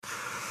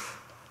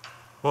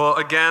Well,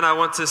 again, I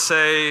want to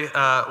say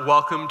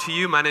welcome to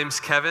you. My name's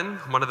Kevin.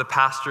 I'm one of the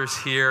pastors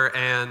here,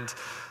 and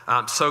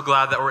I'm so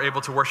glad that we're able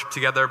to worship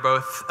together,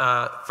 both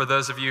for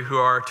those of you who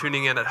are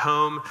tuning in at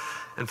home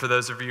and for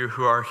those of you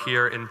who are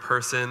here in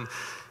person.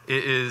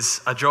 It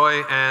is a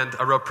joy and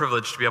a real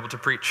privilege to be able to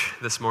preach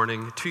this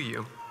morning to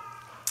you.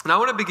 And I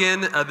want to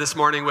begin this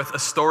morning with a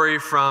story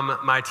from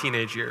my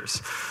teenage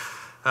years.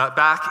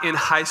 Back in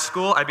high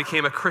school, I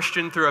became a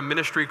Christian through a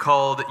ministry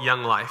called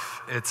Young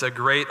Life. It's a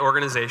great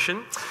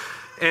organization.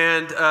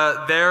 And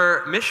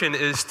their mission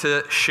is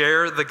to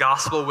share the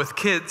gospel with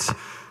kids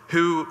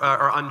who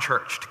are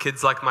unchurched,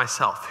 kids like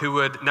myself, who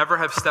would never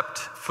have stepped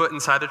foot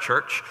inside a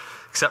church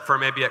except for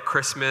maybe at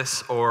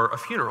Christmas or a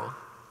funeral.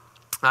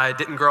 I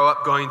didn't grow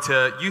up going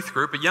to youth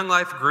group, but Young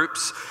Life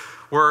groups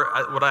were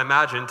what I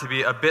imagine to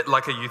be a bit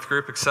like a youth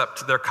group,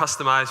 except they're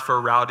customized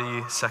for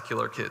rowdy,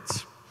 secular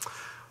kids.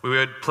 We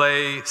would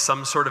play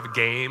some sort of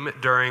game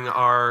during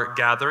our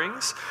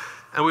gatherings,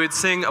 and we would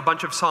sing a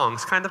bunch of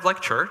songs, kind of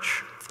like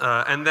church.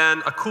 And then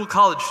a cool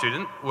college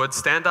student would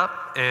stand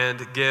up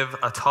and give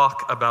a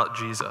talk about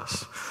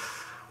Jesus.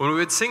 When we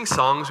would sing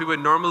songs, we would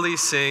normally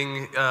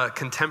sing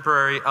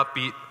contemporary,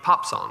 upbeat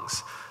pop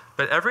songs.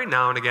 But every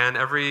now and again,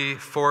 every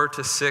 4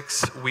 to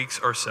 6 weeks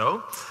or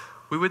so,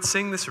 we would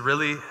sing this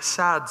really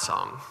sad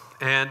song.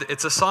 And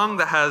it's a song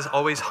that has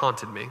always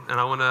haunted me. And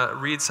I want to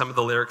read some of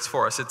the lyrics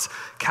for us. It's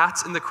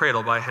Cats in the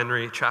Cradle by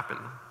Henry Chapin.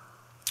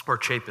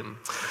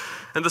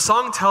 And the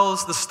song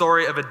tells the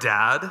story of a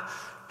dad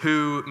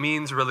who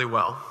means really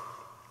well,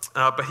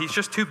 but he's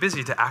just too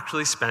busy to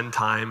actually spend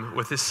time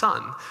with his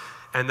son.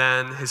 And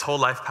then his whole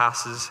life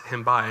passes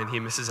him by and he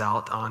misses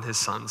out on his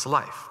son's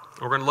life.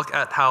 We're going to look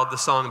at how the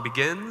song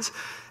begins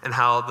and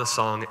how the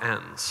song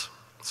ends.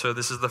 So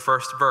this is the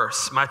first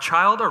verse. My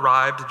child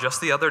arrived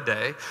just the other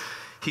day.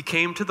 He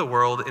came to the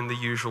world in the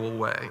usual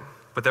way,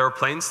 but there were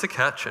planes to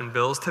catch and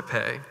bills to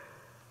pay.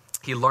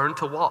 He learned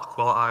to walk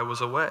while I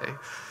was away.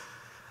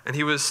 And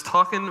he was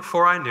talking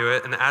before I knew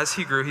it, and as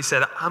he grew, he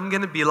said, I'm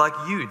going to be like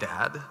you,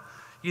 Dad.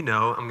 You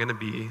know I'm going to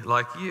be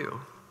like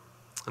you.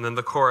 And then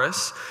the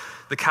chorus,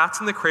 the cat's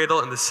in the cradle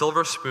and the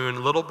silver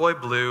spoon, little boy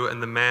blue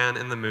and the man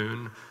in the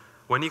moon.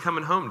 When you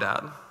coming home,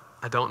 Dad?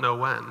 I don't know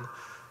when,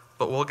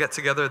 but we'll get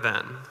together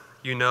then.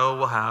 You know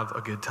we'll have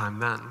a good time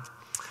then.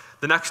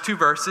 The next two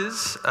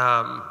verses,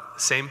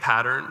 same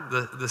pattern.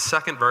 The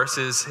second verse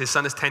is his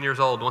son is 10 years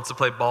old, wants to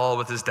play ball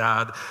with his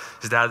dad.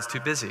 His dad's too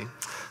busy.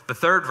 The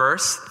third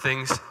verse,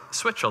 things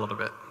switch a little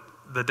bit.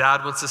 The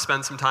dad wants to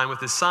spend some time with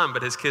his son,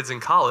 but his kid's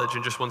in college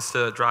and just wants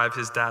to drive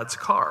his dad's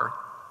car.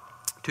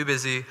 Too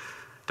busy,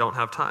 don't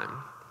have time.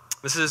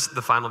 This is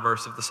the final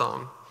verse of the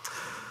song.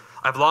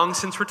 I've long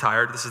since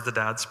retired, this is the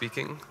dad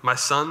speaking. My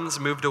son's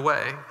moved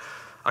away.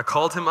 I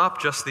called him up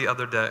just the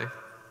other day.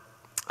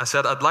 I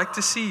said, I'd like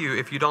to see you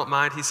if you don't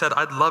mind. He said,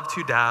 I'd love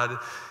to, Dad,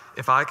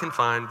 if I can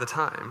find the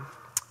time.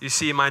 You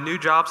see, my new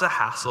job's a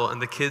hassle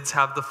and the kids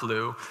have the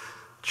flu.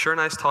 Sure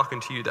nice talking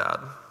to you, Dad.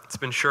 It's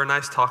been sure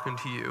nice talking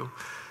to you.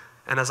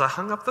 And as I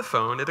hung up the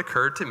phone, it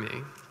occurred to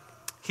me,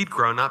 he'd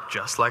grown up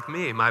just like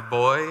me. My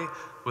boy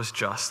was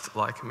just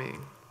like me.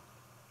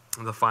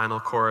 And the final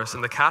chorus,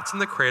 and the cat's in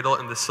the cradle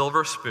and the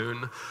silver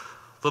spoon,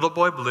 little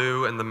boy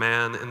blue and the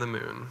man in the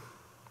moon.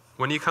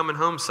 When you coming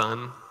home,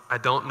 son? I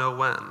don't know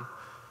when.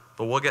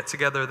 But we'll get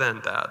together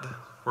then, Dad.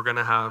 We're going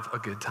to have a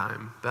good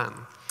time then.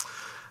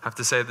 I have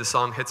to say, this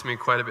song hits me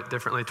quite a bit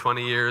differently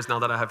 20 years now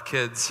that I have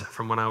kids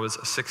from when I was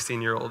a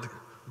 16-year-old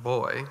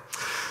boy.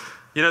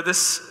 You know,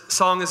 this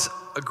song is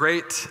a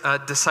great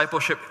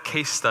discipleship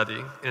case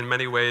study in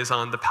many ways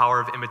on the power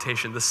of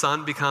imitation. The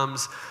son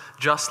becomes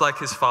just like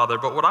his father.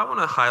 But what I want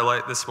to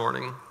highlight this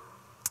morning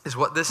is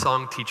what this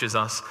song teaches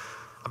us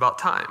about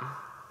time.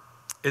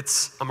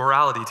 It's a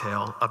morality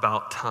tale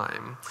about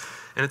time,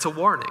 and it's a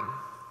warning.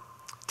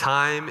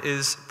 Time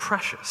is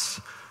precious.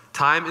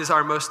 Time is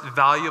our most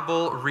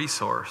valuable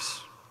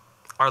resource.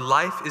 Our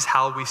life is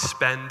how we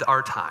spend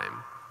our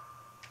time.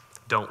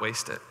 Don't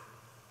waste it.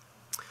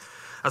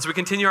 As we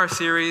continue our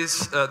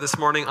series this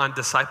morning on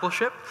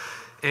discipleship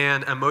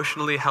and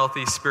emotionally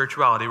healthy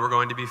spirituality, we're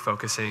going to be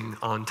focusing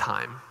on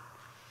time.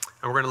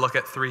 And we're going to look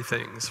at three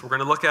things. We're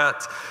going to look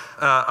at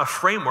a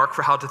framework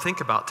for how to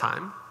think about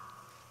time.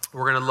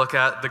 We're going to look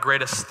at the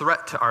greatest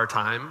threat to our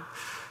time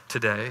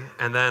today,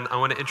 and then I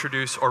want to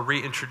introduce or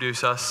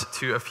reintroduce us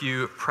to a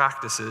few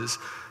practices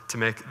to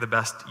make the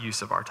best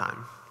use of our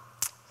time.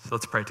 So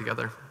let's pray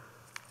together.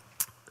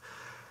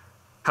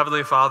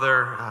 Heavenly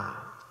Father,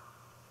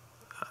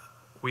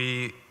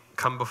 we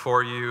come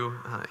before you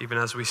even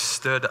as we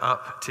stood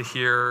up to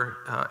hear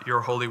your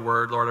holy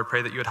word. Lord, I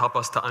pray that you would help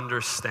us to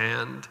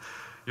understand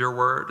your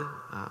word,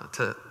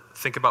 to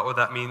think about what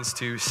that means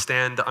to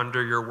stand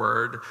under your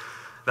word,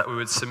 that we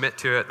would submit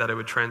to it, that it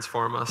would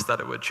transform us, that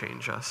it would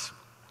change us.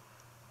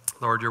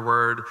 Lord, your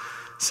word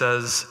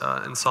says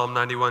in Psalm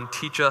 91,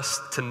 teach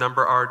us to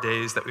number our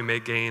days that we may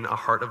gain a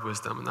heart of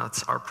wisdom. And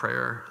that's our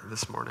prayer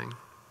this morning.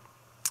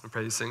 I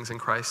pray these things in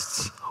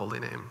Christ's holy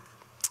name.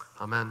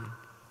 Amen.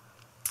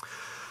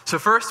 So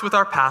first, with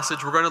our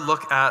passage, we're going to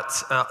look at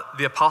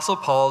the Apostle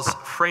Paul's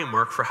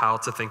framework for how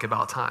to think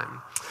about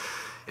time.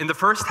 In the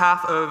first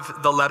half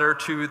of the letter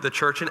to the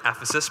church in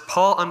Ephesus,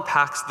 Paul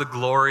unpacks the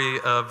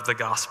glory of the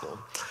gospel.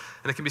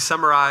 And it can be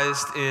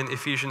summarized in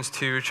Ephesians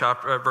 2,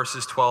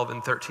 verses 12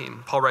 and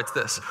 13. Paul writes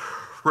this: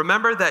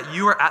 "Remember that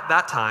you were at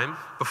that time,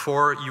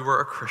 before you were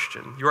a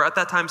Christian, you were at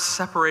that time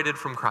separated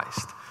from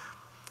Christ,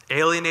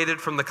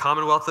 alienated from the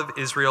commonwealth of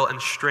Israel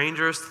and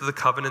strangers to the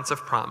covenants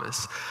of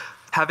promise,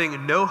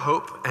 having no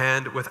hope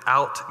and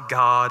without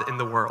God in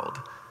the world.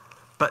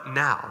 But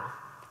now,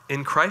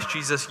 in Christ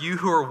Jesus, you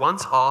who were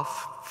once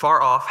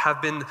far off,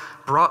 have been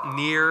brought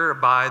near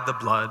by the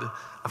blood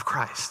of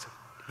Christ."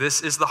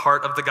 This is the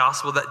heart of the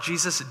gospel, that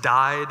Jesus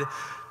died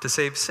to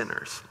save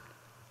sinners.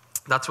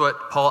 That's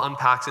what Paul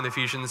unpacks in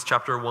Ephesians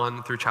chapter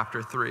 1 through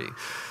chapter 3.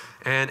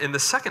 And in the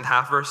second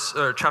half,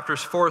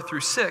 chapters 4 through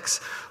 6,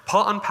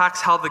 Paul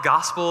unpacks how the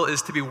gospel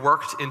is to be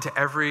worked into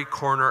every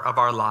corner of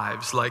our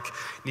lives, like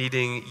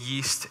kneading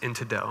yeast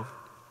into dough.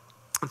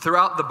 And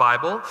throughout the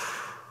Bible,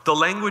 the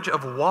language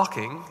of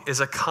walking is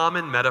a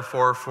common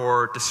metaphor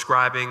for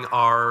describing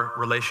our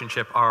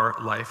relationship, our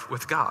life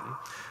with God.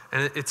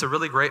 And it's a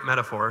really great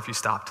metaphor if you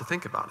stop to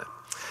think about it.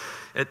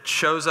 It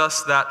shows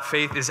us that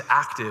faith is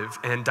active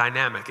and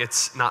dynamic.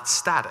 It's not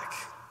static.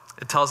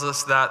 It tells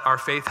us that our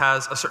faith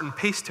has a certain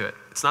pace to it.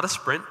 It's not a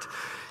sprint,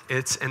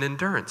 it's an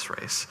endurance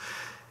race.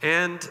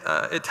 And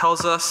it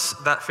tells us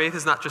that faith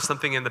is not just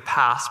something in the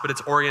past, but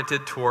it's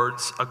oriented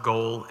towards a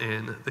goal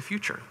in the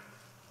future.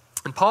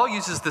 And Paul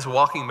uses this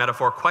walking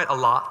metaphor quite a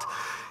lot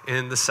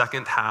in the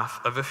second half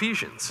of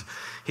Ephesians.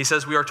 He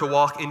says we are to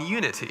walk in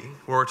unity,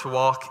 we're to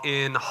walk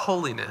in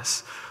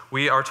holiness,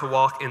 we are to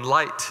walk in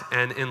light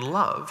and in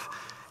love.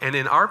 And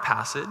in our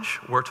passage,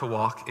 we're to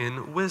walk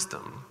in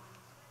wisdom.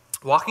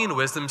 Walking in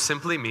wisdom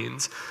simply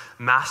means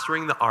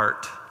mastering the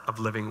art of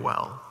living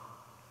well.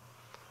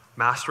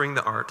 Mastering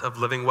the art of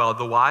living well.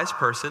 The wise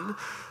person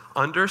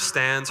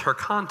understands her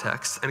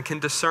context and can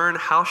discern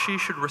how she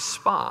should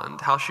respond,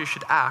 how she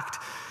should act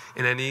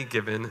in any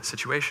given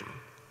situation.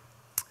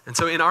 And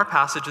so in our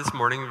passage this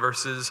morning,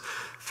 verses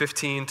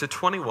 15 to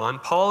 21,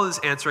 Paul is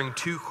answering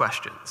two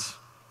questions.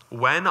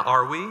 When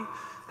are we,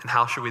 and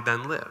how should we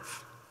then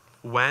live?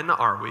 When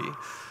are we,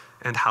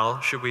 and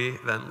how should we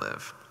then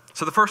live?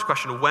 So the first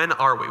question, when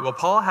are we? Well,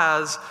 Paul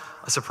has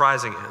a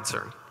surprising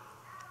answer.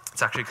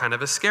 It's actually kind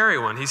of a scary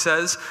one. He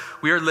says,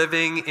 we are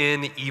living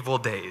in evil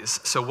days.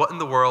 So what in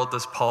the world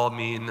does Paul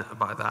mean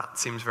by that?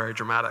 Seems very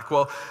dramatic.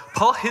 Well,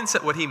 Paul hints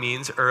at what he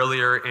means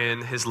earlier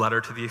in his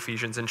letter to the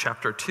Ephesians in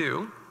chapter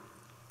 2.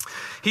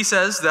 He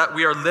says that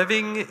we are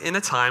living in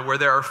a time where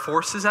there are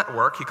forces at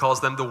work. He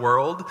calls them the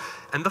world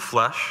and the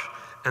flesh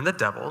and the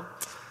devil.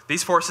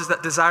 These forces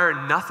that desire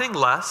nothing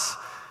less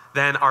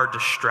than our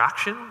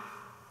distraction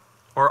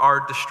or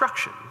our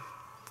destruction.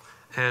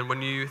 And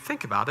when you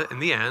think about it, in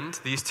the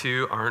end, these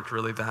two aren't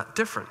really that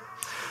different.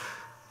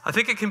 I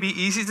think it can be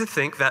easy to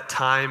think that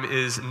time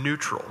is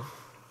neutral,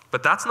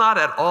 but that's not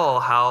at all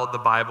how the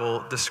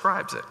Bible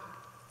describes it.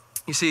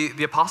 You see,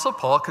 the Apostle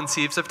Paul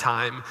conceives of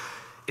time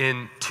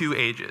in two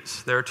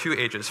ages. There are two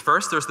ages.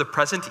 First, there's the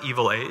present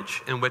evil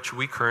age in which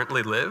we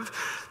currently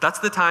live. That's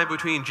the time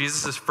between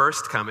Jesus'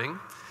 first coming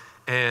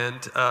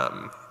and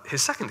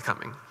his second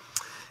coming.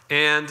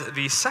 And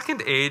the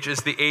second age is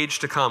the age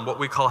to come, what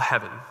we call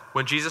heaven,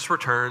 when Jesus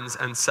returns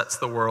and sets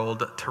the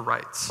world to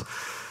rights.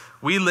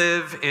 We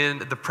live in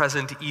the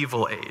present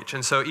evil age.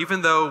 And so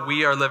even though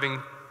we are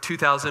living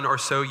 2,000 or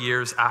so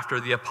years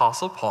after the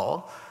Apostle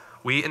Paul,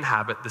 we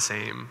inhabit the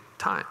same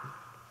time.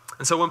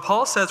 And so when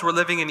Paul says we're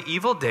living in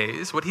evil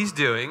days, what he's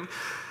doing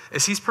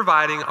is he's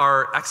providing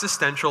our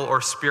existential or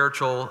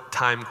spiritual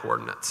time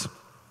coordinates.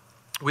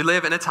 We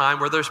live in a time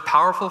where there's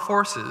powerful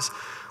forces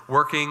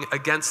working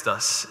against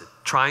us,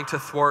 trying to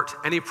thwart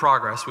any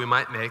progress we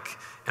might make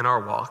in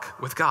our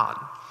walk with God.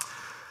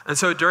 And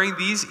so during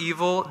these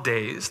evil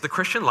days, the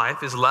Christian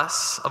life is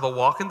less of a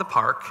walk in the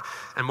park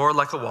and more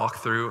like a walk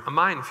through a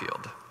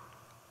minefield.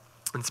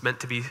 It's meant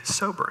to be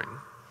sobering.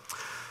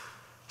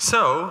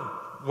 So,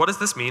 what does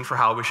this mean for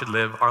how we should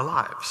live our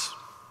lives?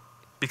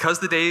 Because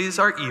the days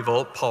are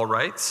evil, Paul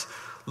writes,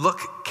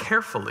 look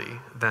carefully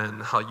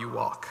then how you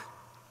walk.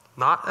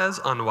 Not as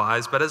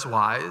unwise, but as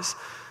wise.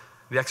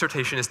 The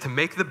exhortation is to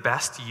make the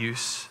best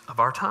use of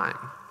our time.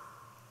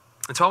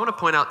 And so I want to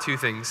point out two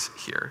things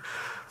here.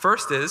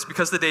 First is,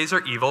 because the days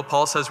are evil,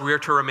 Paul says we are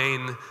to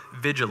remain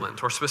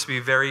vigilant. We're supposed to be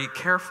very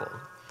careful.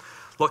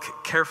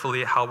 Look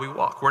carefully at how we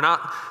walk. We're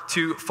not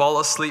to fall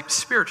asleep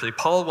spiritually.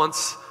 Paul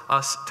wants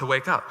us to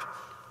wake up.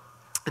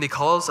 And he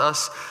calls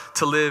us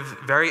to live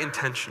very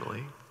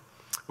intentionally,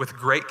 with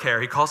great care.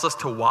 He calls us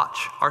to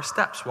watch our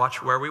steps,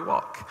 watch where we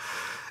walk.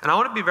 And I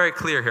want to be very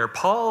clear here.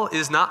 Paul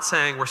is not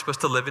saying we're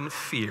supposed to live in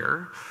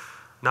fear.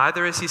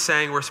 Neither is he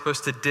saying we're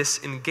supposed to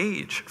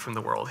disengage from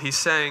the world. He's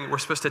saying we're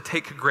supposed to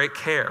take great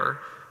care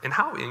in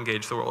how we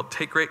engage the world,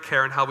 take great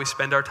care in how we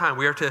spend our time.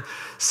 We are to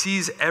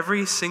seize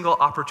every single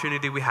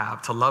opportunity we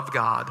have to love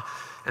God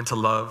and to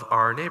love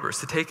our neighbors,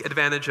 to take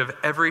advantage of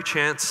every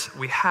chance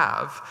we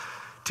have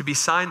to be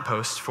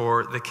signposts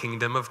for the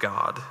kingdom of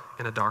God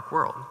in a dark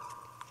world.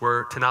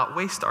 We're to not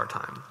waste our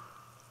time.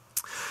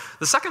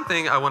 The second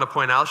thing I want to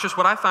point out is just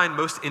what I find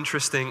most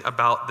interesting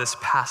about this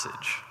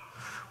passage.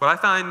 What I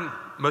find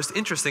most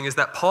interesting is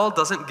that Paul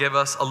doesn't give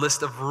us a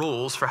list of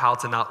rules for how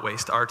to not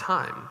waste our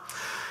time.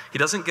 He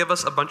doesn't give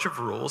us a bunch of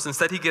rules.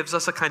 Instead, he gives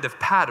us a kind of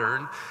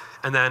pattern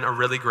and then a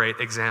really great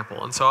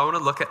example. And so I want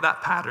to look at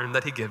that pattern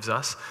that he gives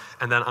us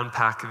and then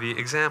unpack the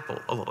example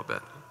a little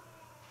bit.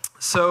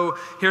 So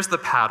here's the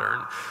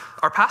pattern.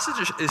 Our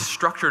passage is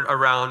structured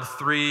around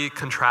three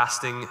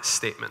contrasting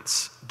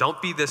statements.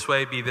 Don't be this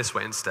way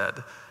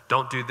instead.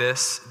 Don't do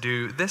this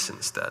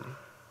instead.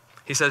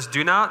 He says,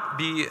 do not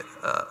be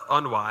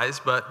unwise,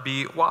 but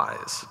be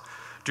wise.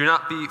 Do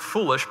not be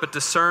foolish, but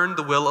discern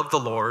the will of the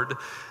Lord.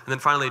 And then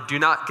finally, do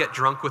not get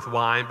drunk with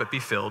wine, but be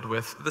filled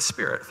with the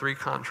Spirit. Three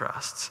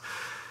contrasts.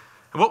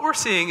 And what we're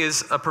seeing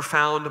is a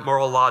profound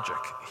moral logic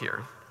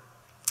here.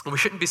 And we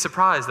shouldn't be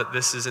surprised that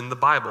this is in the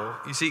Bible.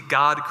 You see,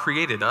 God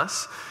created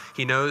us.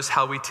 He knows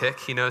how we tick.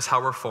 He knows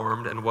how we're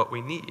formed and what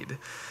we need.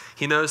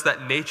 He knows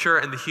that nature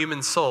and the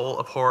human soul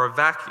abhor a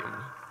vacuum.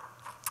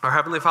 Our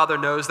Heavenly Father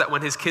knows that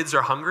when his kids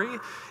are hungry,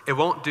 it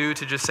won't do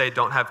to just say,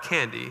 don't have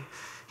candy.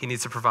 He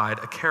needs to provide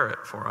a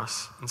carrot for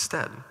us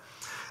instead.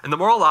 And the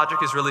moral logic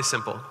is really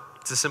simple.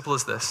 It's as simple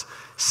as this.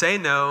 Say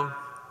no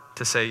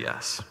to say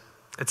yes.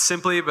 It's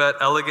simply but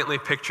elegantly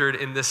pictured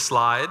in this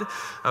slide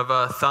of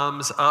a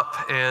thumbs up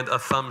and a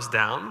thumbs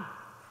down.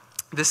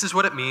 This is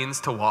what it means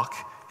to walk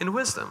in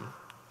wisdom.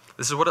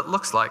 This is what it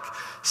looks like.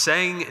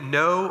 Saying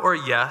no or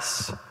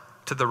yes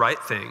to the right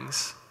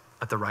things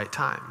at the right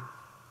time.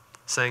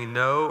 Saying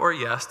no or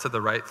yes to the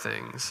right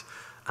things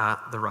at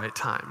the right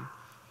time.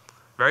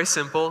 Very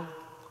simple,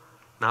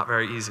 not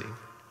very easy.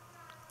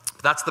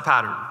 But that's the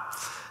pattern.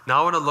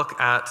 Now I want to look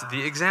at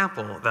the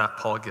example that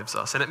Paul gives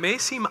us. And it may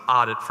seem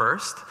odd at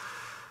first,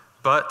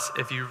 but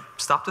if you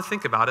stop to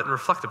think about it and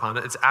reflect upon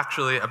it, it's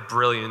actually a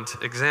brilliant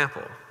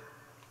example.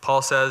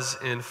 Paul says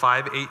in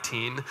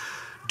 5:18,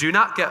 do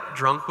not get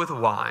drunk with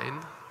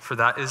wine, for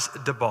that is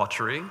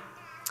debauchery.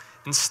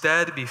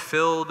 Instead, be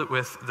filled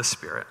with the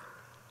Spirit.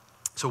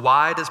 So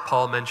why does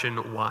Paul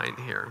mention wine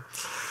here?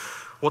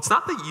 Well, it's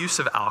not the use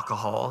of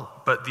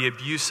alcohol, but the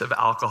abuse of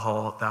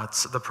alcohol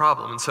that's the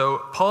problem. And so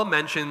Paul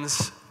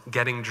mentions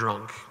getting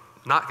drunk,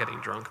 not getting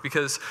drunk,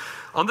 because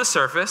on the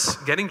surface,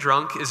 getting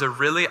drunk is a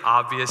really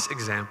obvious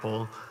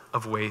example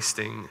of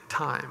wasting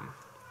time.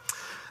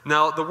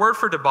 Now, the word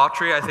for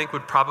debauchery, I think,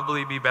 would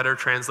probably be better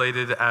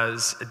translated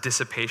as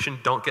dissipation.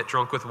 Don't get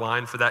drunk with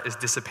wine, for that is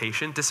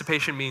dissipation.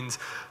 Dissipation means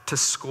to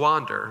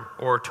squander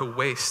or to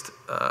waste,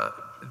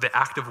 the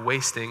act of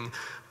wasting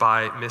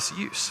by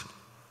misuse.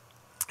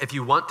 If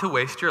you want to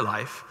waste your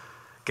life,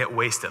 get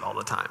wasted all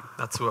the time.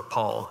 That's what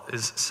Paul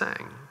is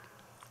saying.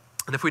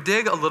 And if we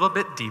dig a little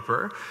bit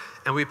deeper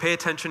and we pay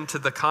attention to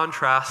the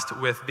contrast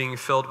with being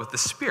filled with the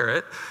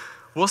Spirit,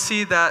 we'll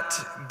see that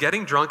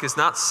getting drunk is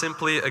not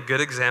simply a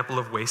good example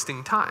of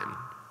wasting time.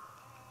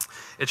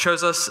 It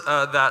shows us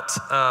that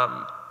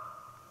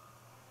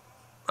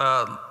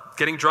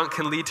getting drunk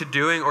can lead to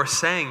doing or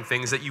saying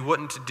things that you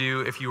wouldn't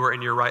do if you were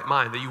in your right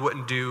mind, that you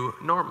wouldn't do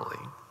normally.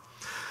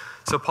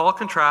 So Paul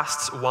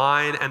contrasts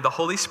wine and the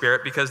Holy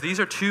Spirit because these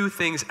are two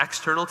things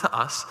external to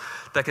us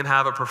that can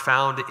have a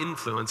profound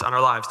influence on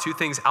our lives, two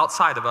things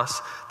outside of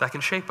us that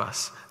can shape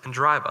us and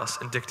drive us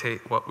and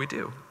dictate what we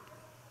do.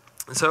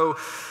 And so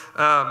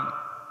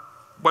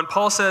when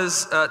Paul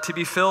says to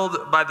be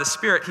filled by the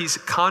Spirit, he's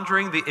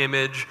conjuring the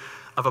image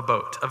of a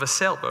boat, of a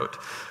sailboat,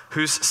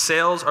 whose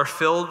sails are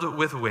filled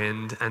with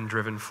wind and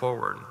driven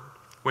forward.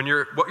 What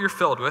you're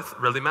filled with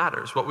really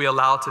matters. What we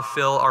allow to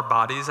fill our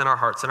bodies and our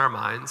hearts and our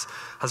minds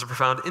has a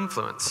profound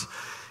influence.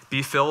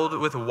 Be filled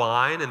with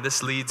wine, and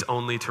this leads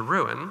only to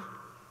ruin.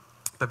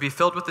 But be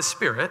filled with the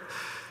Spirit,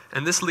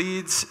 and this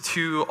leads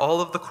to all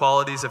of the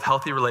qualities of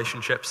healthy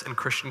relationships and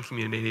Christian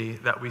community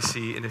that we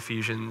see in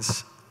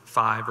Ephesians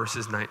 5,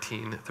 verses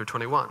 19 through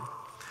 21.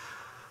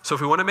 So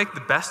if we want to make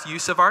the best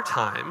use of our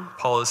time,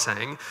 Paul is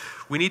saying,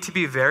 we need to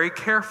be very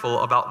careful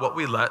about what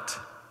we let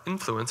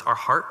influence our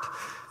heart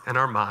and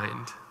our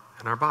mind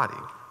and our body.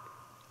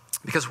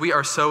 Because we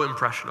are so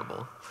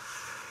impressionable.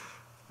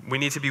 We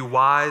need to be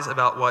wise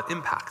about what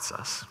impacts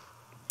us.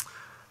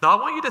 Now,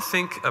 I want you to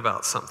think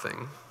about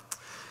something.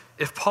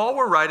 If Paul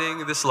were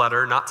writing this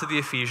letter, not to the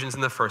Ephesians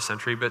in the first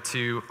century, but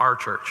to our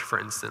church, for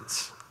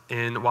instance,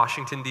 in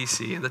Washington,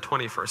 D.C. in the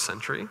 21st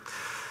century,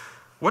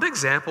 what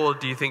example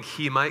do you think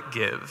he might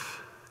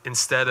give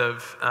instead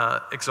of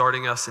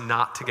exhorting us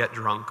not to get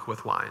drunk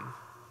with wine?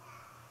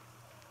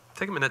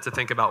 Take a minute to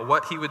think about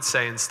what he would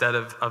say instead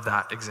of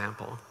that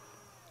example.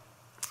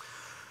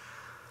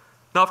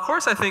 Now, of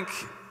course, I think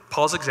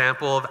Paul's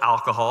example of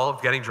alcohol,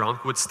 of getting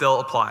drunk, would still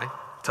apply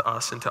to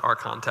us and to our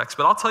context,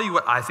 but I'll tell you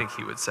what I think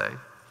he would say.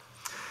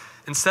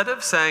 Instead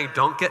of saying,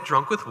 don't get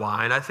drunk with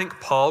wine, I think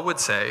Paul would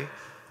say,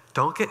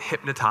 don't get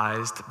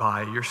hypnotized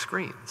by your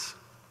screens.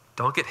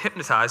 Don't get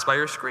hypnotized by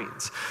your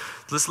screens.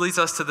 This leads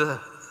us to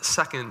the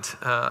second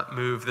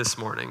move this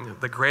morning,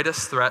 the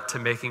greatest threat to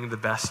making the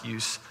best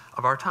use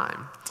of our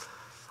time.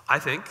 I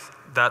think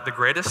that the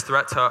greatest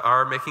threat to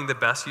our making the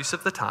best use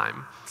of the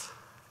time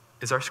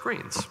is our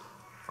screens.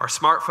 Our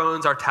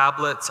smartphones, our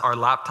tablets, our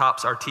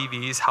laptops, our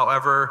TVs,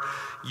 however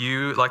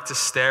you like to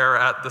stare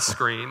at the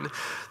screen.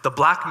 The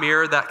black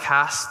mirror that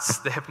casts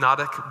the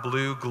hypnotic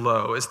blue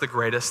glow is the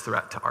greatest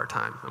threat to our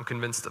time. I'm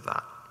convinced of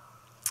that.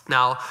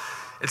 Now,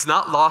 it's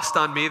not lost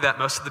on me that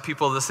most of the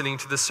people listening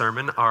to this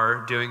sermon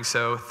are doing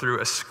so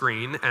through a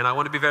screen, and I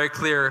want to be very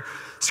clear,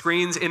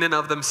 screens in and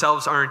of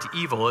themselves aren't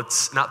evil.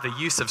 It's not the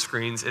use of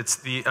screens, it's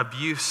the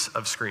abuse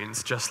of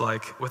screens, just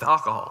like with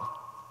alcohol.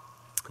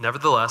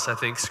 Nevertheless, I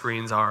think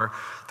screens are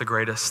the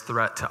greatest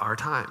threat to our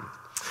time.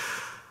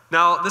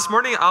 Now, this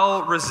morning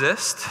I'll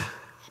resist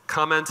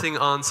commenting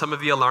on some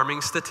of the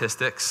alarming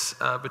statistics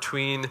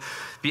between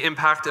the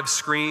impact of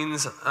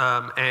screens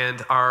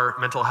and our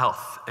mental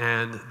health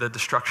and the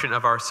destruction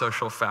of our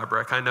social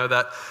fabric. I know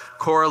that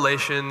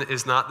correlation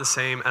is not the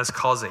same as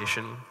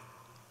causation.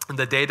 And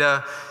the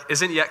data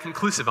isn't yet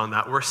conclusive on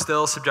that. We're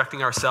still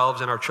subjecting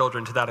ourselves and our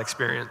children to that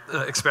experiment.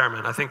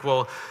 I think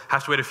we'll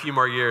have to wait a few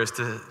more years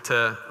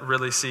to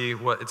really see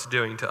what it's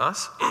doing to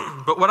us.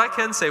 But what I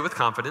can say with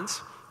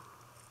confidence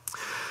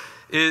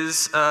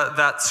is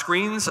that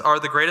screens are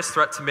the greatest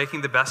threat to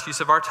making the best use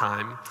of our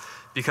time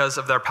because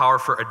of their power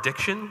for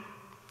addiction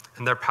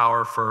and their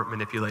power for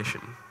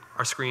manipulation.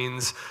 Our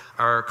screens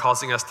are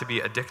causing us to be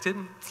addicted,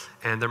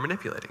 and they're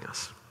manipulating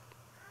us.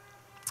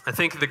 I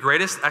think the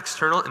greatest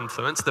external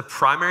influence, the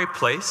primary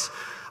place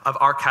of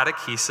our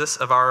catechesis,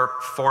 of our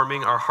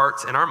forming our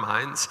hearts and our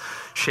minds,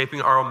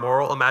 shaping our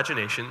moral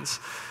imaginations,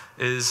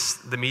 is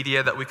the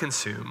media that we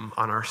consume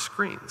on our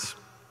screens.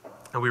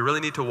 And we really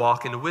need to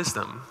walk in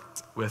wisdom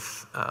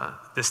with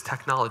this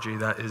technology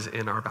that is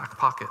in our back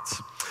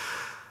pockets.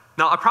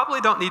 Now, I probably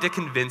don't need to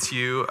convince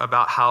you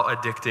about how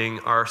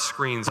addicting our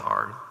screens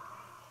are.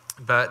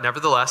 But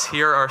nevertheless,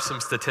 here are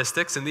some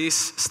statistics, and these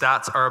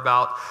stats are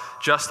about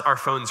just our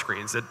phone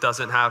screens. It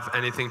doesn't have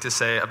anything to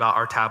say about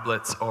our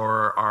tablets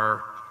or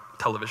our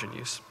television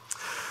use.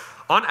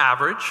 On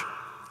average,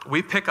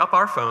 we pick up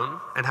our phone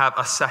and have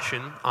a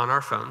session on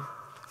our phone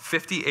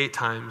 58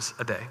 times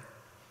a day.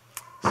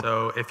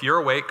 So if you're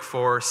awake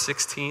for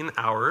 16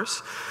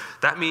 hours,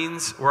 that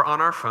means we're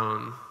on our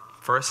phone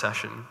for a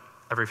session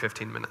every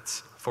 15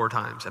 minutes, 4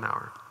 times an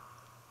hour.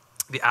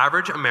 The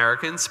average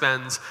American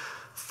spends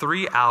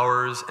 3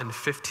 hours and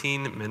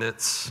 15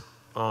 minutes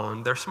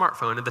on their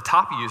smartphone. And the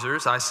top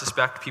users, I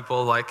suspect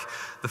people like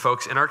the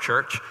folks in our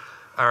church,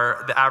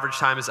 the average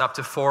time is up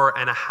to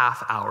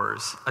 4.5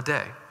 hours a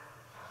day.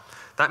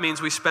 That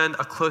means we spend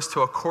close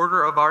to a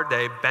quarter of our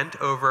day bent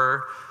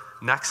over,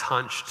 necks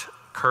hunched,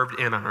 curved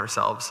in on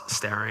ourselves,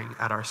 staring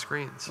at our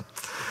screens.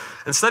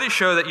 And studies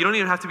show that you don't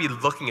even have to be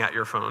looking at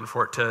your phone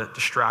for it to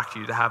distract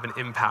you, to have an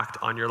impact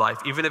on your life.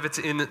 Even if it's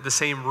in the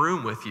same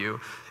room with you,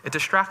 it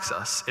distracts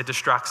us. It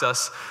distracts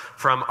us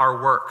from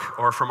our work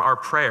or from our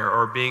prayer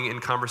or being in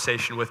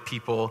conversation with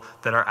people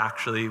that are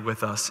actually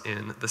with us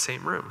in the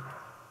same room.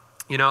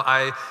 You know,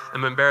 I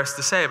am embarrassed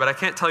to say, but I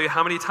can't tell you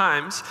how many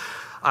times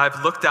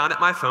I've looked down at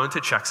my phone to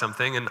check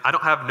something, and I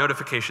don't have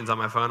notifications on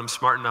my phone. I'm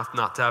smart enough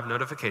not to have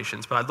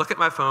notifications, but I look at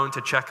my phone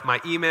to check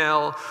my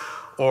email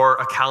or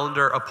a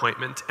calendar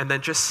appointment, and then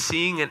just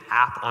seeing an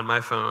app on my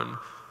phone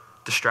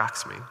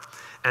distracts me.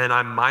 And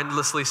I'm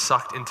mindlessly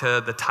sucked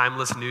into the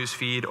timeless news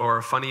feed or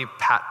a funny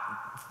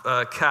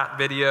cat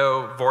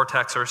video,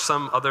 vortex, or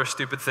some other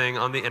stupid thing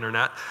on the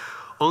internet,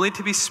 only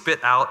to be spit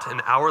out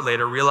an hour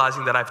later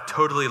realizing that I've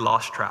totally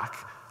lost track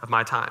of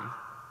my time.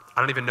 I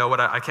don't even know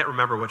I can't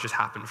remember what just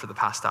happened for the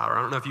past hour.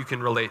 I don't know if you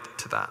can relate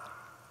to that.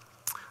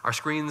 Our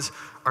screens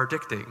are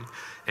addicting,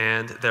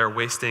 and they're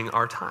wasting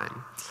our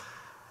time.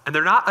 And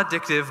they're not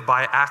addictive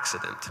by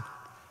accident.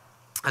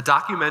 A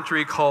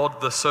documentary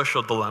called The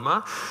Social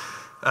Dilemma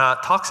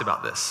talks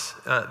about this.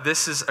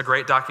 This is a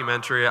great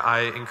documentary.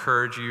 I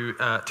encourage you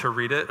to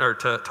read it or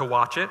to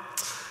watch it.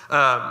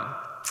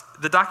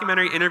 The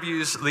documentary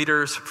interviews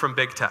leaders from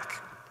big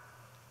tech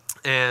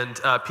and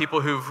people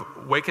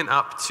who've waken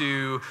up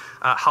to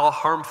how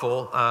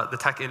harmful the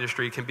tech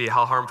industry can be,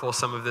 how harmful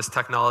some of this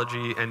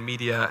technology and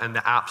media and the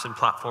apps and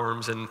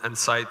platforms and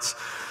sites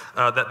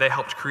that they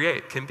helped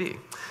create can be.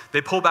 They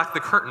pull back the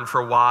curtain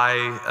for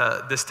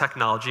why this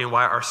technology and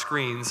why our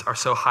screens are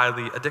so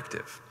highly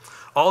addictive.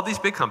 All these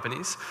big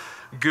companies,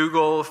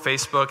 Google,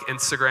 Facebook,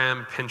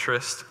 Instagram,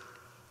 Pinterest,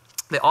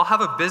 they all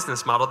have a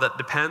business model that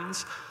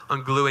depends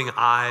on gluing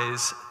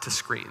eyes to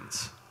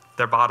screens.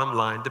 Their bottom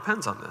line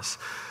depends on this.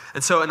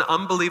 And so an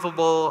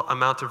unbelievable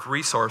amount of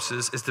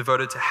resources is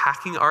devoted to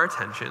hacking our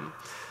attention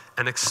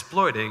and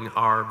exploiting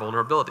our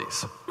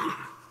vulnerabilities.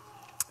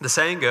 The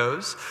saying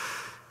goes,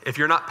 if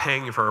you're not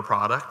paying for a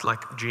product, like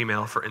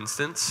Gmail for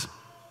instance,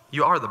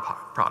 you are the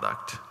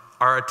product.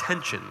 Our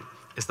attention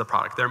is the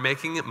product. They're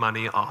making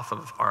money off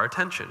of our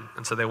attention,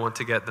 and so they want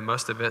to get the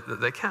most of it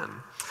that they can.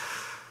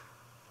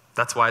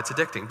 That's why it's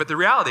addicting. But the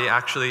reality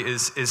actually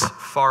is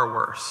far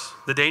worse.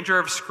 The danger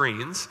of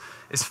screens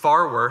is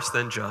far worse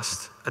than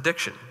just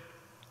addiction.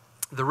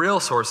 The real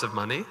source of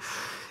money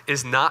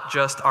is not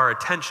just our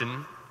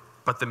attention,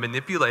 but the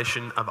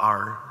manipulation of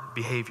our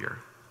behavior.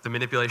 the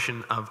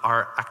manipulation of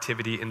our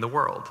activity in the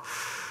world.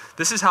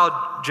 This is how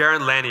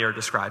Jaron Lanier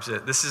describes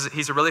it.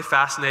 He's a really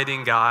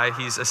fascinating guy.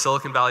 He's a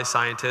Silicon Valley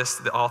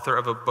scientist, the author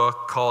of a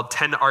book called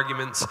 10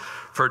 Arguments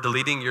for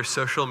Deleting Your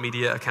Social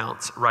Media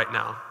Accounts Right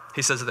Now.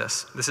 He says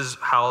this is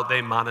how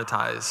they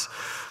monetize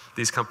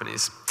these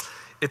companies.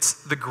 It's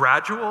the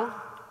gradual,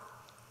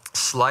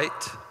 slight,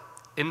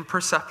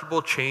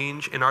 imperceptible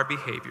change in our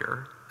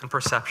behavior and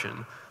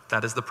perception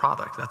that is the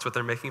product. That's what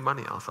they're making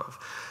money off of.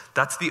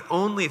 That's the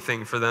only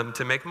thing for them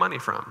to make money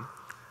from.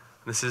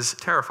 This is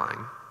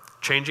terrifying.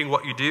 Changing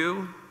what you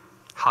do,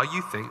 how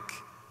you think,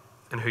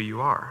 and who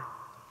you are.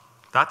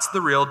 That's the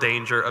real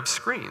danger of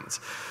screens.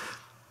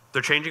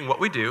 They're changing what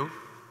we do,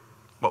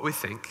 what we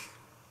think,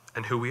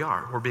 and who we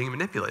are. We're being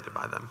manipulated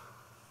by them.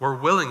 We're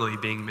willingly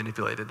being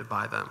manipulated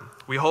by them.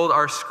 We hold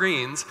our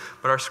screens,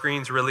 but our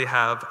screens really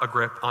have a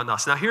grip on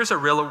us. Now, here's a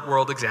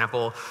real-world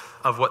example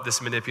of what this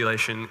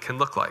manipulation can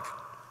look like.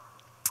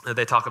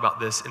 They talk about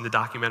this in the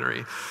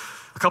documentary.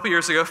 A couple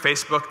years ago,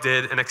 Facebook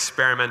did an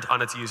experiment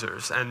on its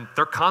users, and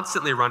they're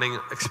constantly running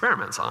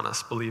experiments on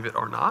us, believe it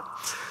or not.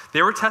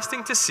 They were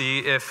testing to see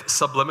if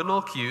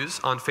subliminal cues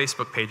on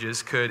Facebook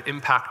pages could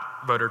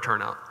impact voter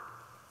turnout.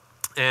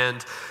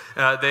 And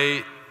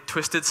they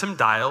twisted some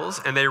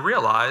dials, and they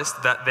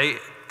realized that they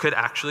could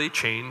actually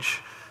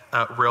change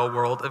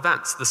real-world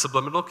events. The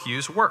subliminal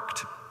cues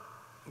worked,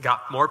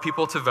 got more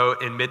people to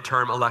vote in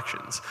midterm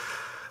elections.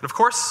 And of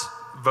course,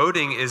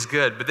 voting is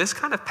good, but this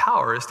kind of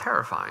power is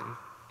terrifying.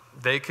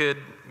 They could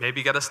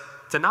maybe get us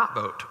to not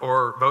vote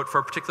or vote for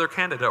a particular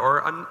candidate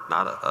or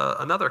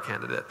another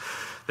candidate.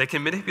 They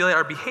can manipulate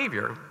our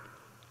behavior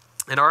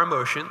and our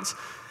emotions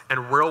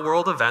and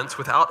real-world events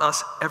without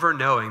us ever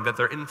knowing that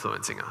they're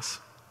influencing us.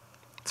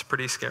 It's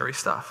pretty scary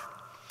stuff.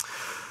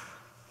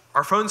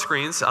 Our phone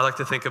screens, I like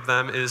to think of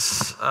them, is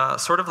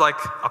sort of like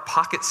a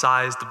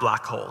pocket-sized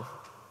black hole,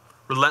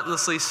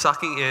 relentlessly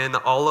sucking in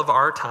all of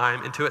our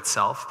time into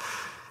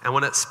itself. And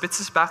when it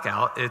spits us back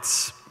out,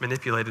 it's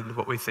manipulated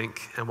what we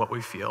think and what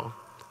we feel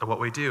and what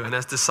we do. And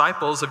as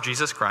disciples of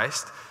Jesus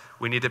Christ,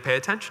 we need to pay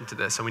attention to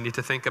this, and we need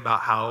to think about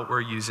how we're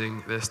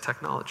using this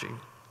technology.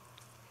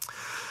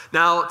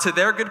 Now, to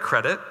their good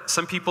credit,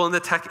 some people in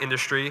the tech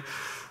industry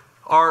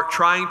are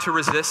trying to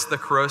resist the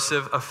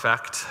corrosive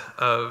effect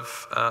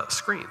of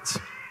screens.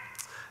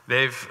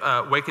 They've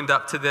wakened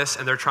up to this,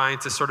 and they're trying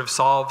to sort of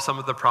solve some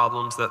of the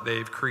problems that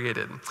they've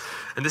created.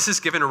 And this has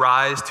given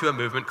rise to a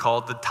movement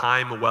called the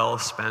Time Well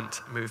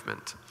Spent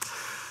movement.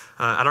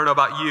 I don't know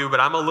about you, but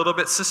I'm a little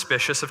bit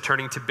suspicious of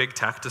turning to big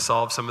tech to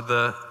solve some of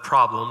the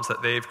problems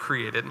that they've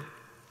created,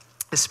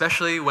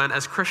 especially when,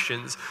 as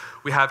Christians,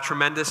 we have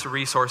tremendous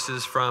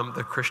resources from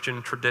the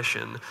Christian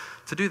tradition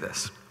to do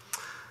this.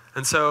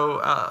 And so,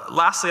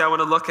 lastly, I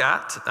want to look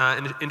at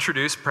and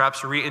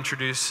perhaps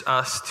reintroduce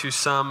us to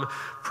some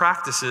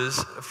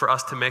practices for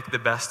us to make the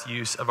best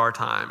use of our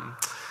time.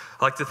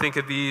 I like to think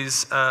of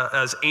these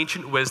as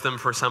ancient wisdom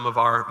for some of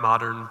our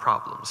modern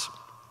problems.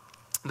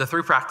 The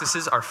three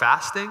practices are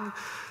fasting,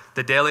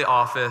 the daily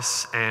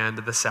office, and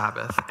the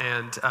Sabbath.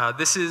 And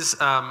this is,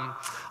 a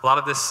lot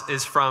of this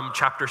is from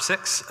chapter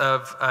 6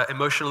 of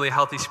Emotionally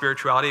Healthy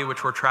Spirituality,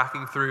 which we're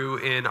tracking through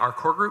in our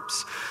core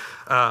groups.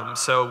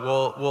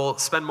 So we'll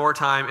spend more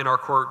time in our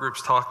core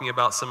groups talking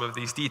about some of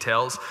these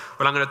details.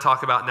 What I'm going to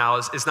talk about now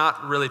is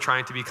not really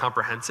trying to be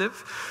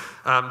comprehensive.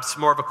 It's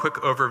more of a quick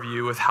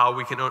overview of how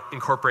we can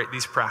incorporate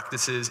these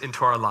practices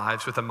into our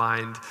lives with a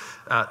mind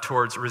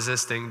towards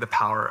resisting the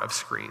power of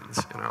screens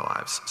in our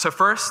lives. So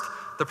first,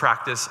 the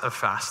practice of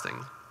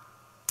fasting.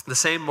 The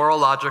same moral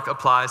logic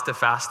applies to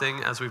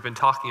fasting as we've been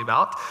talking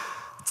about.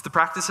 It's the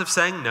practice of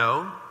saying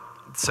no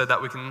so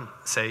that we can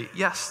say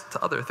yes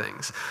to other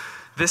things.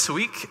 This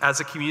week, as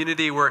a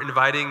community, we're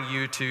inviting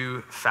you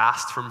to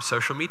fast from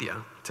social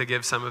media, to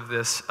give some of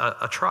this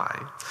a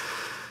try.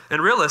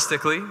 And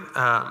realistically,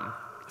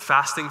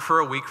 fasting for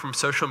a week from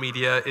social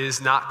media is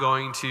not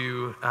going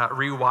to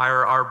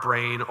rewire our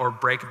brain or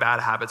break bad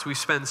habits. We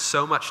spend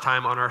so much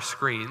time on our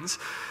screens,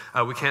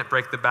 we can't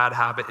break the bad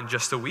habit in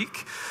just a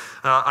week.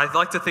 I'd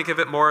like to think of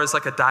it more as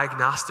like a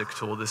diagnostic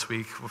tool this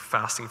week with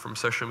fasting from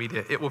social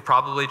media. It will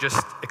probably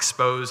just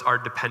expose our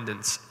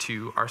dependence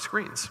to our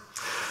screens.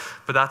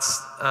 But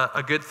that's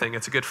a good thing.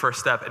 It's a good first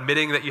step.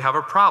 Admitting that you have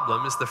a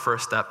problem is the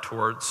first step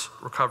towards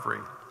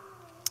recovery,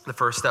 the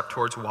first step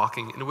towards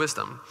walking in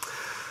wisdom.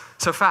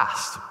 So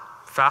fast.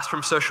 Fast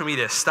from social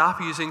media.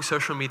 Stop using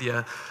social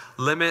media.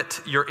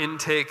 Limit your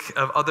intake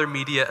of other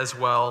media as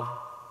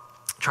well.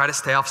 Try to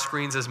stay off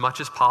screens as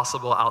much as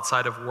possible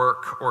outside of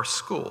work or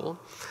school.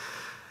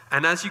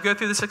 And as you go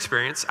through this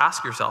experience,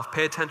 ask yourself,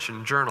 pay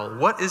attention, journal.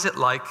 What is it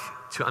like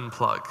to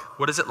unplug?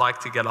 What is it like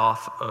to get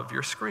off of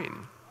your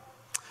screen?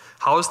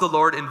 How is the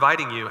Lord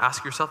inviting you?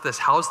 Ask yourself this.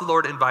 How is the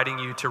Lord inviting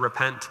you to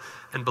repent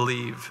and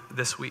believe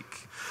this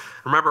week?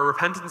 Remember,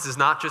 repentance is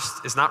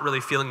not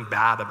really feeling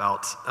bad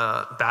about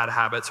bad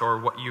habits or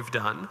what you've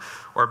done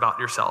or about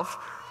yourself.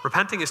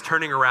 Repenting is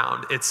turning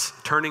around. It's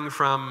turning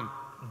from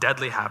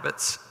deadly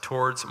habits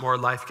towards more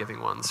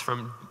life-giving ones,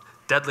 from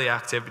deadly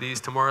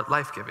activities to more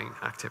life-giving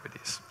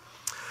activities.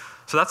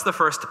 So that's the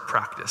first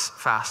practice,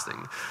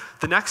 fasting.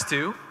 The next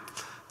two,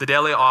 the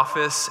daily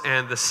office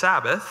and the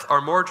Sabbath,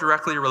 are more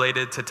directly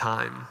related to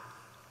time.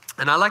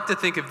 And I like to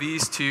think of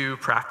these two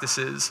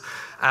practices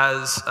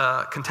as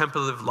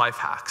contemplative life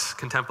hacks,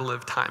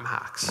 contemplative time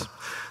hacks.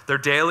 They're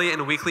daily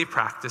and weekly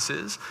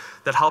practices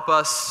that help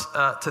us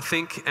to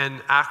think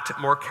and act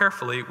more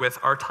carefully with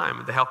our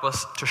time. They help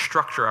us to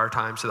structure our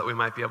time so that we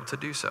might be able to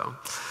do so.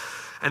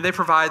 And they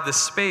provide the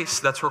space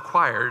that's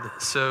required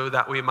so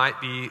that we might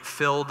be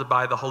filled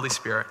by the Holy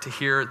Spirit to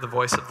hear the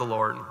voice of the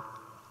Lord,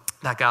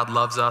 that God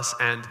loves us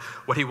and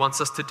what he wants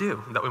us to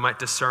do, that we might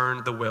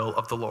discern the will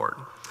of the Lord.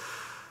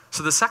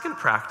 So the second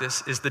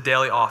practice is the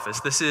daily office.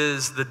 This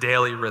is the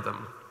daily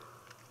rhythm.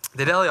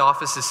 The daily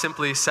office is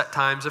simply set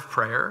times of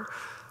prayer,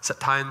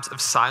 set times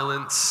of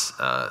silence,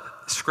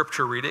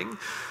 scripture reading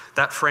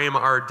that frame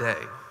our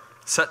day.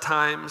 Set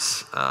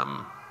times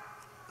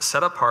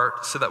set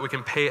apart so that we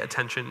can pay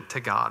attention to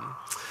God.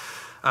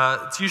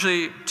 It's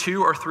usually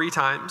 2 or 3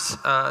 times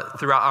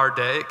throughout our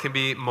day. It can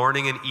be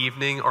morning and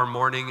evening or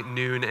morning,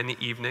 noon, and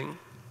evening.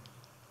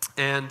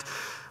 And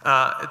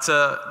it's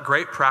a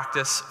great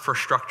practice for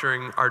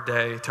structuring our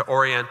day to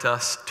orient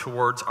us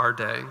towards our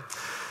day.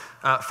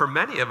 For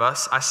many of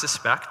us, I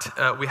suspect,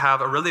 we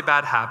have a really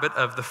bad habit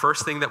of the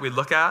first thing that we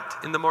look at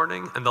in the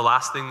morning and the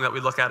last thing that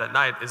we look at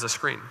night is a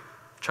screen,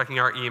 checking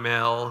our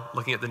email,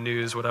 looking at the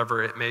news,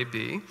 whatever it may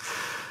be.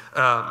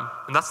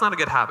 And that's not a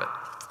good habit.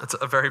 It's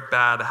a very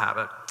bad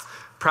habit.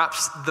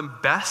 Perhaps the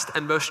best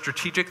and most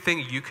strategic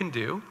thing you can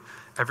do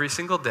every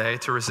single day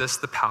to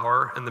resist the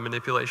power and the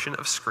manipulation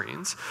of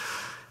screens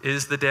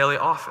is the daily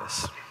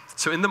office.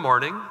 So in the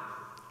morning,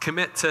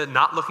 commit to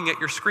not looking at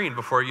your screen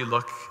before you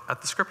look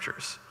at the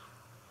scriptures.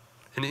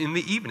 And in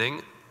the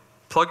evening,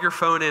 plug your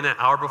phone in an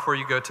hour before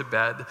you go to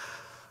bed,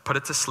 put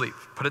it to sleep,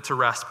 put it to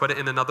rest, put it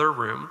in another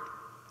room,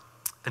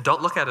 and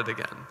don't look at it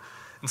again.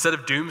 Instead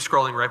of doom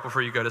scrolling right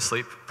before you go to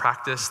sleep,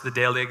 practice the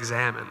daily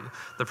examine,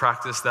 the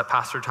practice that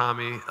Pastor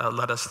Tommy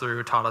led us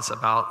through, taught us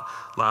about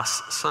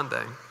last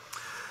Sunday.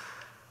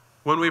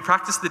 When we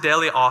practice the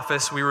daily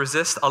office, we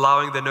resist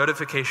allowing the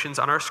notifications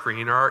on our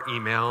screen or our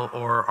email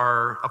or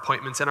our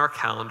appointments in our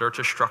calendar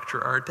to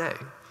structure our day.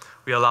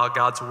 We allow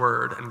God's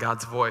word and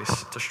God's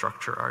voice to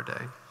structure our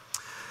day.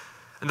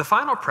 And the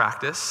final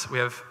practice, we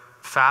have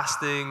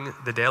fasting,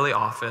 the daily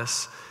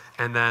office,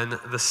 and then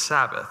the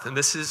Sabbath. And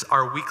this is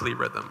our weekly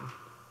rhythm.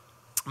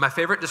 My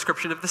favorite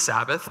description of the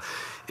Sabbath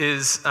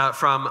is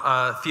from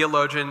a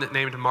theologian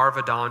named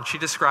Marva Dawn. She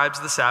describes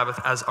the Sabbath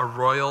as a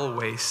royal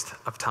waste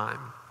of time.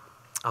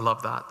 I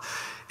love that.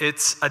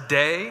 It's a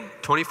day,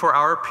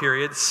 24-hour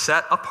period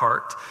set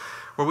apart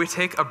where we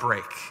take a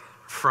break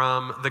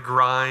from the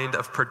grind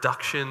of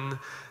production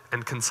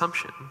and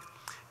consumption.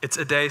 It's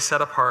a day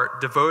set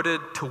apart, devoted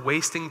to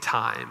wasting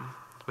time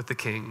with the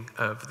King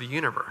of the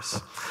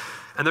universe.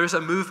 And there's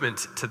a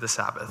movement to the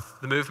Sabbath.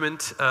 The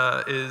movement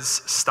is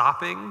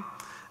stopping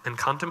and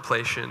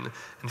contemplation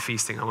and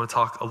feasting. I want to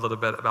talk a little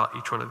bit about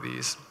each one of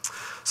these.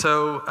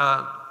 So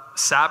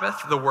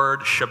Sabbath, the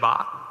word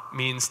Shabbat,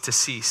 means to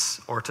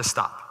cease or to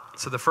stop.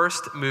 So the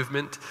first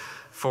movement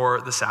for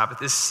the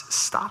Sabbath is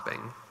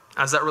stopping.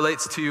 As that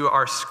relates to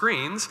our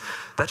screens,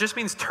 that just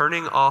means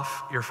turning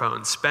off your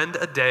phone. Spend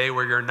a day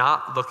where you're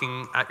not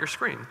looking at your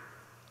screen.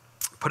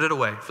 Put it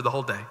away for the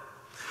whole day.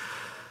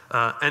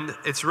 And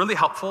it's really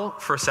helpful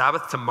for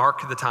Sabbath to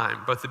mark the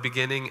time, both the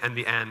beginning and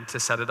the end, to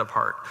set it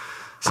apart.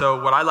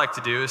 So what I like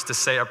to do is to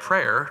say a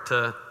prayer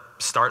to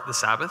start the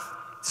Sabbath.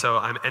 So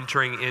I'm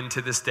entering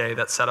into this day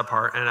that's set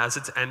apart, and as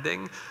it's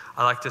ending,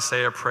 I like to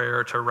say a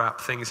prayer to wrap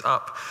things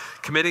up,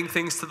 committing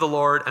things to the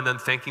Lord and then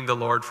thanking the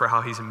Lord for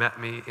how he's met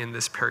me in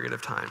this period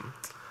of time.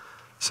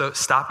 So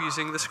stop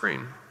using the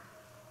screen.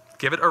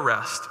 Give it a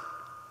rest.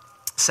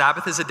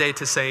 Sabbath is a day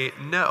to say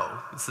no.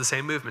 It's the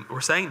same movement.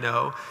 We're saying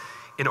no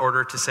in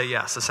order to say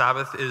yes. The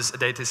Sabbath is a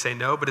day to say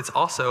no, but it's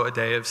also a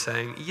day of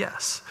saying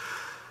yes.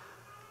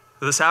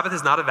 The Sabbath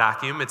is not a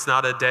vacuum. It's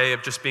not a day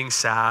of just being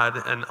sad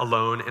and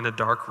alone in a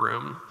dark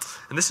room.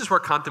 And this is where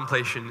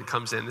contemplation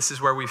comes in. This is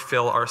where we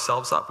fill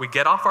ourselves up. We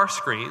get off our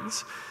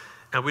screens,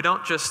 and we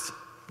don't just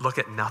look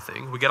at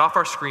nothing. We get off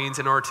our screens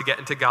in order to get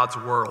into God's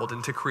world,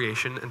 into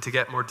creation, and to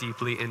get more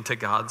deeply into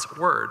God's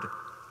word.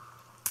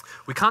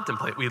 We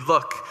contemplate, we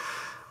look,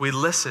 we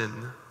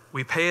listen,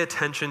 we pay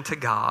attention to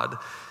God,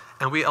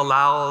 and we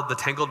allow the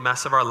tangled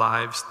mess of our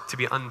lives to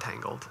be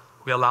untangled.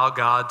 We allow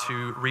God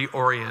to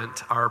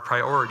reorient our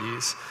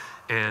priorities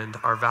and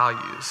our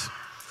values.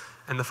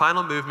 And the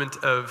final movement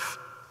of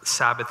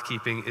Sabbath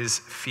keeping is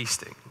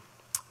feasting.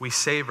 We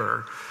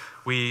savor,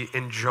 we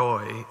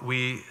enjoy,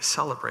 we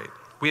celebrate.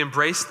 We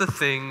embrace the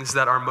things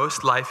that are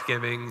most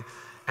life-giving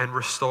and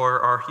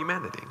restore our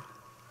humanity.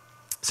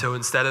 So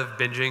instead of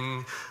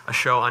binging a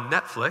show on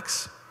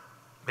Netflix,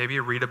 maybe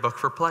you read a book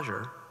for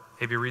pleasure.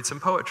 Maybe you read some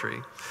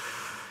poetry.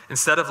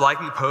 Instead of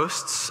liking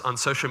posts on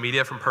social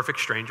media from perfect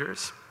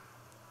strangers,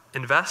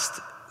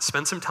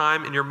 spend some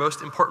time in your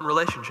most important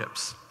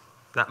relationships.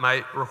 That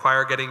might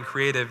require getting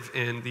creative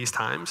in these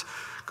times.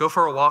 Go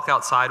for a walk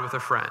outside with a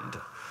friend,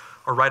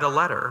 or write a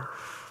letter,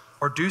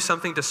 or do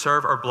something to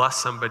serve or bless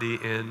somebody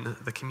in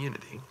the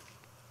community.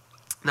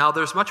 Now,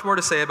 there's much more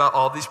to say about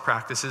all these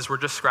practices. We're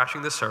just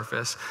scratching the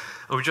surface,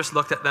 and we just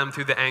looked at them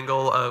through the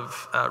angle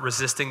of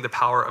resisting the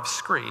power of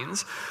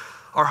screens.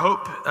 Our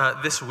hope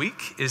this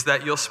week is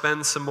that you'll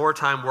spend some more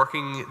time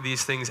working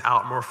these things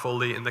out more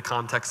fully in the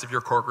context of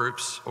your core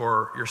groups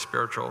or your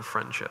spiritual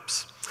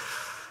friendships.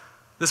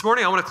 This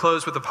morning, I want to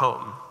close with a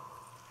poem.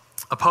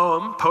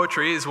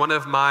 Poetry, is one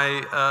of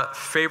my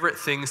favorite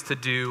things to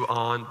do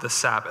on the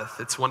Sabbath.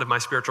 It's one of my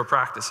spiritual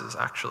practices,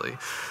 actually.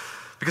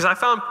 Because I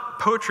found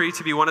poetry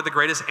to be one of the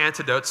greatest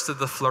antidotes to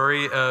the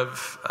flurry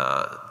of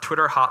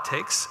Twitter hot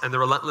takes and the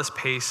relentless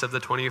pace of the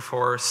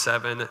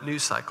 24/7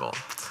 news cycle.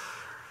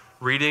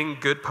 Reading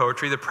good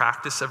poetry, the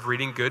practice of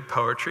reading good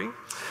poetry,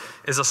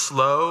 is a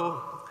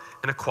slow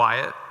and a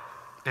quiet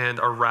and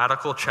a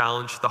radical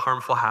challenge to the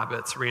harmful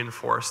habits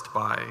reinforced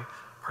by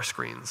our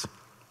screens.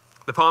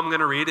 The poem I'm going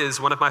to read is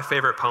one of my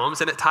favorite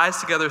poems, and it ties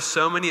together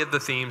so many of the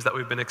themes that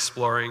we've been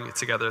exploring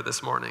together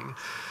this morning.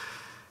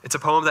 It's a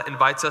poem that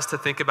invites us to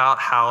think about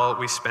how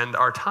we spend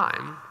our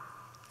time,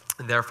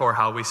 and therefore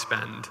how we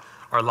spend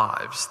our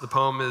lives. The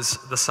poem is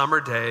The Summer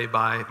Day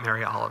by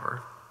Mary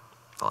Oliver.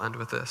 I'll end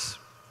with this.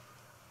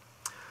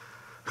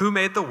 Who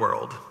made the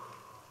world?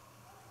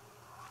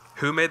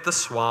 Who made the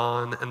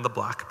swan and the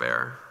black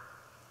bear?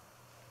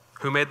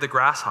 Who made the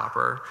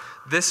grasshopper?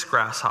 This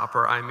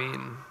grasshopper, I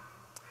mean.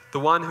 The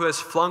one who has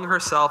flung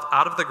herself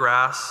out of the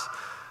grass,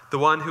 the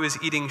one who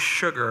is eating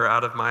sugar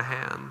out of my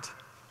hand,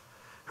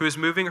 who is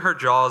moving her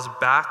jaws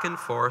back and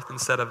forth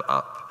instead of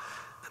up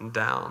and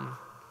down,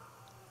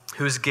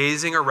 who is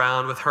gazing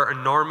around with her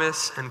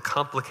enormous and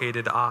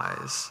complicated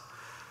eyes.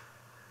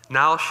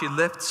 Now she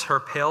lifts her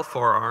pale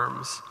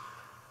forearms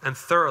and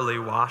thoroughly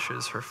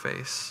washes her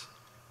face.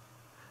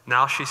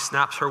 Now she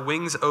snaps her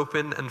wings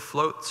open and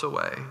floats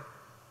away.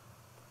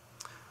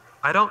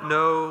 I don't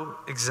know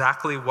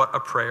exactly what a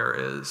prayer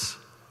is.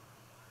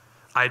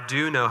 I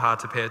do know how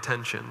to pay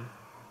attention,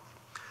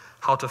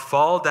 how to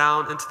fall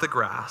down into the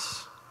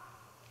grass,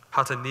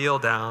 how to kneel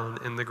down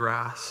in the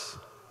grass,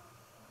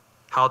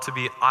 how to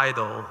be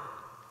idle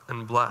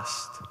and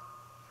blessed,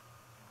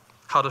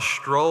 how to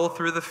stroll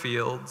through the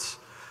fields,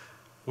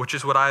 which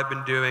is what I've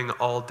been doing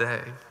all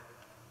day.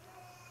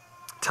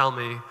 Tell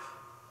me,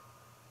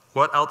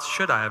 what else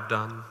should I have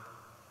done?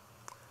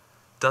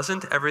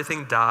 Doesn't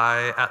everything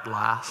die at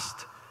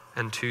last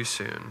and too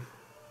soon?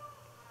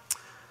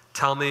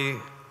 Tell me,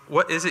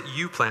 what is it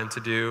you plan to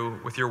do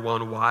with your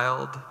one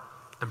wild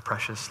and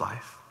precious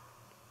life?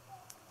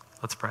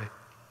 Let's pray.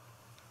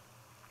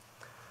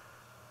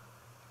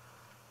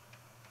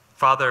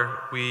 Father,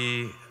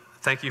 we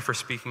thank you for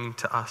speaking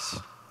to us.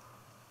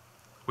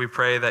 We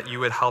pray that you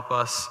would help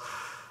us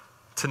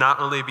to not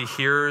only be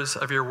hearers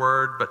of your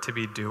word, but to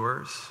be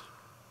doers.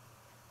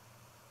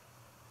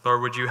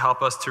 Lord, would you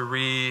help us to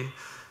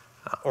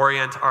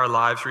reorient our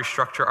lives,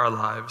 restructure our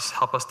lives,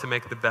 help us to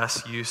make the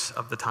best use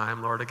of the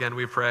time. Lord, again,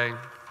 we pray,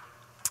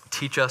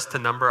 teach us to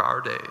number our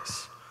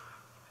days,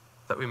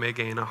 that we may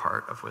gain a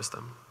heart of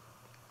wisdom.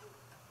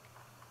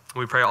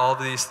 We pray all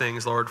of these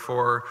things, Lord,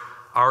 for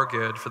our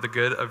good, for the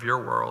good of your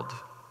world,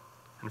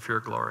 and for your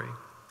glory.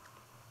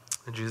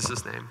 In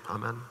Jesus' name,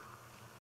 amen.